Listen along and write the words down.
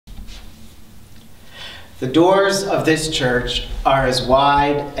The doors of this church are as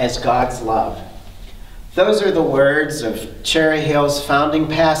wide as God's love. Those are the words of Cherry Hill's founding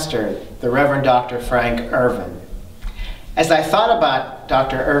pastor, the Reverend Dr. Frank Irvin. As I thought about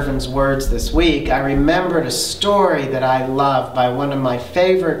Dr. Irvin's words this week, I remembered a story that I love by one of my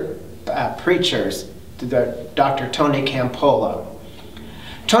favorite preachers, Dr. Tony Campolo.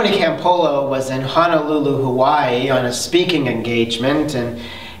 Tony Campolo was in Honolulu, Hawaii on a speaking engagement,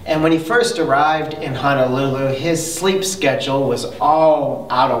 and when he first arrived in Honolulu, his sleep schedule was all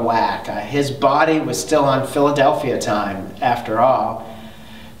out of whack. His body was still on Philadelphia time, after all.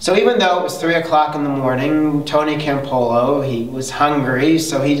 So even though it was 3 o'clock in the morning, Tony Campolo, he was hungry,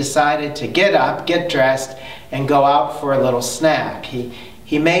 so he decided to get up, get dressed, and go out for a little snack. He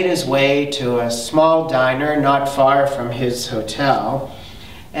made his way to a small diner not far from his hotel.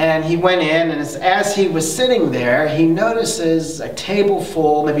 And he went in, and as he was sitting there, he notices a table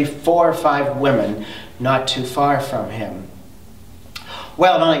full, maybe 4 or 5 women, not too far from him.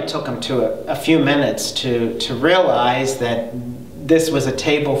 Well, it only took him a few minutes to realize that this was a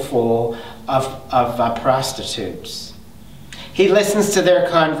table full of prostitutes. He listens to their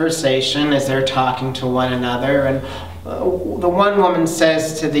conversation as they're talking to one another, and the one woman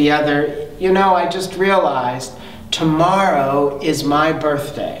says to the other, "You know, I just realized tomorrow is my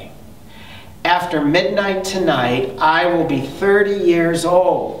birthday. After midnight tonight, I will be 30 years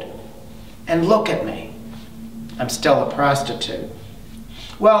old. And look at me. I'm still a prostitute."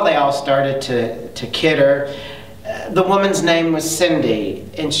 Well, they all started to kid her. The woman's name was Cindy,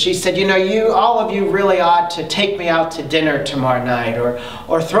 and she said, "You know, all of you really ought to take me out to dinner tomorrow night,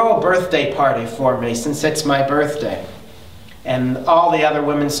 or throw a birthday party for me since it's my birthday." And all the other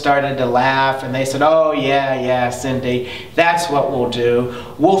women started to laugh, and they said, "Oh, yeah, Cindy, that's what we'll do.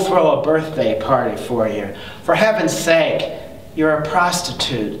 We'll throw a birthday party for you. For heaven's sake, you're a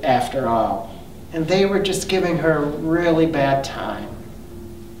prostitute after all." And they were just giving her a really bad time.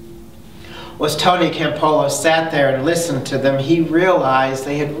 As Tony Campolo sat there and listened to them, he realized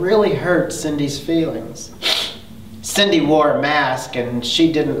they had really hurt Cindy's feelings. Cindy wore a mask, and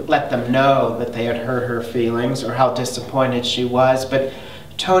she didn't let them know that they had hurt her feelings or how disappointed she was, but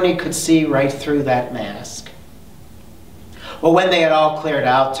Tony could see right through that mask. Well, when they had all cleared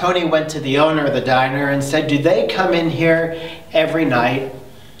out, Tony went to the owner of the diner and said, "Do they come in here every night?"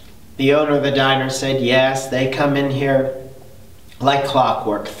 The owner of the diner said, "Yes, they come in here like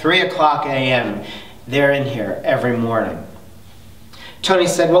clockwork, 3 o'clock a.m. They're in here every morning." Tony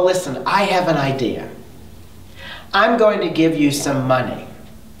said, "Well, listen, I have an idea. I'm going to give you some money,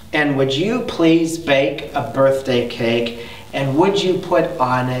 and would you please bake a birthday cake, and would you put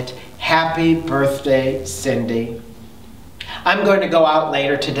on it, 'Happy Birthday, Cindy'? I'm going to go out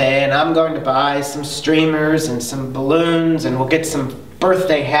later today, and I'm going to buy some streamers and some balloons, and we'll get some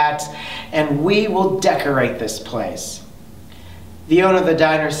birthday hats, and we will decorate this place." The owner of the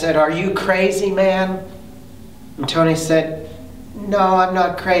diner said, "Are you crazy, man?" And Tony said, "No, I'm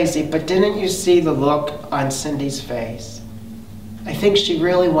not crazy, but didn't you see the look on Cindy's face? I think she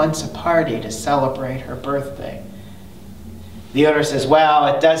really wants a party to celebrate her birthday." The owner says, "Well,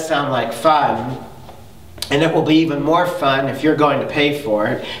 it does sound like fun, and it will be even more fun if you're going to pay for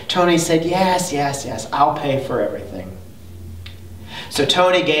it." Tony said, yes, I'll pay for everything." So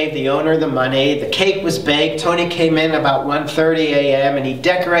Tony gave the owner the money. The cake was baked. Tony came in about 1:30 a.m. and he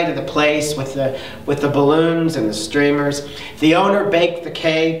decorated the place with the balloons and the streamers. The owner baked the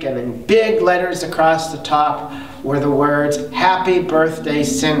cake, and in big letters across the top were the words, "Happy Birthday,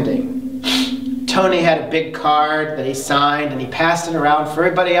 Cindy." Tony had a big card that he signed, and he passed it around for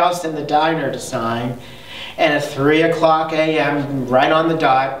everybody else in the diner to sign. And at 3 o'clock a.m., right on the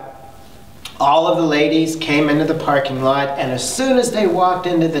dot, all of the ladies came into the parking lot, and as soon as they walked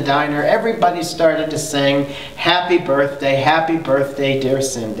into the diner, everybody started to sing, happy birthday, dear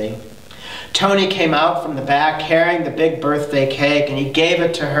Cindy." Tony came out from the back carrying the big birthday cake, and he gave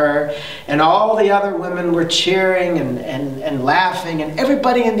it to her, and all the other women were cheering and laughing, and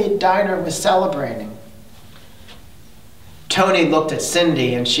everybody in the diner was celebrating. Tony looked at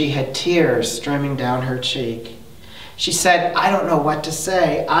Cindy, and she had tears streaming down her cheek. She said, "I don't know what to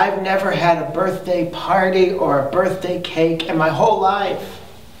say. I've never had a birthday party or a birthday cake in my whole life."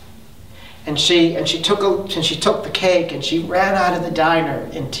 And she took the cake, and she ran out of the diner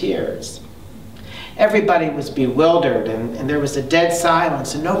in tears. Everybody was bewildered, and there was a dead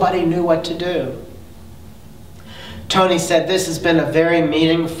silence, and nobody knew what to do. Tony said, "This has been a very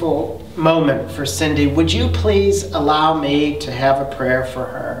meaningful moment for Cindy. Would you please allow me to have a prayer for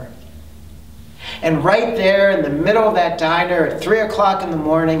her?" And right there in the middle of that diner at 3 o'clock in the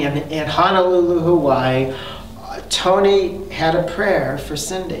morning in Honolulu, Hawaii, Tony had a prayer for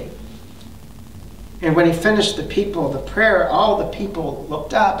Cindy. And when he finished the prayer, all the people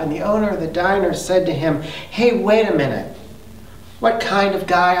looked up, and the owner of the diner said to him, "Hey, wait a minute. What kind of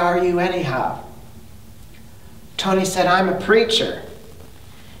guy are you anyhow?" Tony said, "I'm a preacher."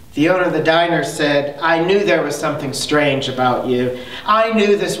 The owner of the diner said, "I knew there was something strange about you. I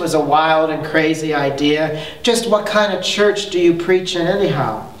knew this was a wild and crazy idea. Just what kind of church do you preach in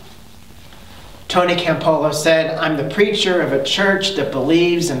anyhow?" Tony Campolo said, "I'm the preacher of a church that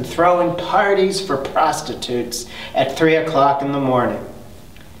believes in throwing parties for prostitutes at 3 o'clock in the morning."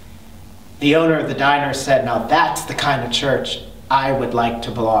 The owner of the diner said, "Now that's the kind of church I would like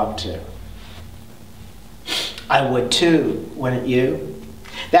to belong to." I would too, wouldn't you?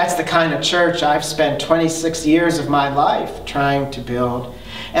 That's the kind of church I've spent 26 years of my life trying to build.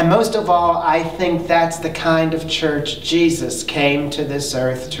 And most of all, I think that's the kind of church Jesus came to this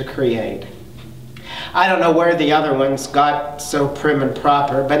earth to create. I don't know where the other ones got so prim and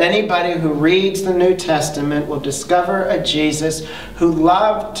proper, but anybody who reads the New Testament will discover a Jesus who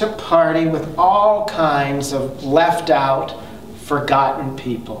loved to party with all kinds of left out, forgotten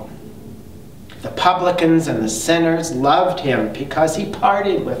people. The publicans and the sinners loved him because he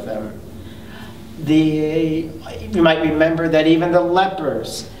partied with them. You might remember that even the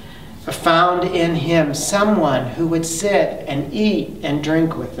lepers found in him someone who would sit and eat and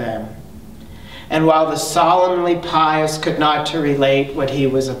drink with them. And while the solemnly pious could not to relate what he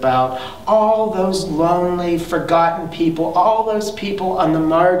was about, all those lonely, forgotten people, all those people on the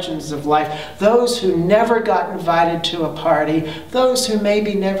margins of life, those who never got invited to a party, those who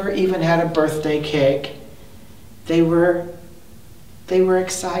maybe never even had a birthday cake, they were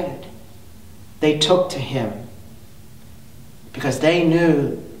excited. They took to him because they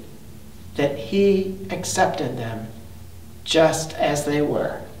knew that he accepted them just as they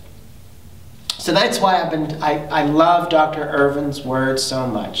were. So that's why I love Dr. Irvin's words so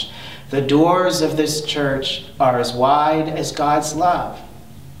much. The doors of this church are as wide as God's love,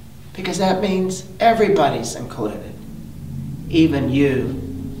 because that means everybody's included, even you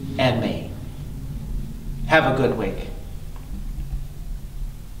and me. Have a good week.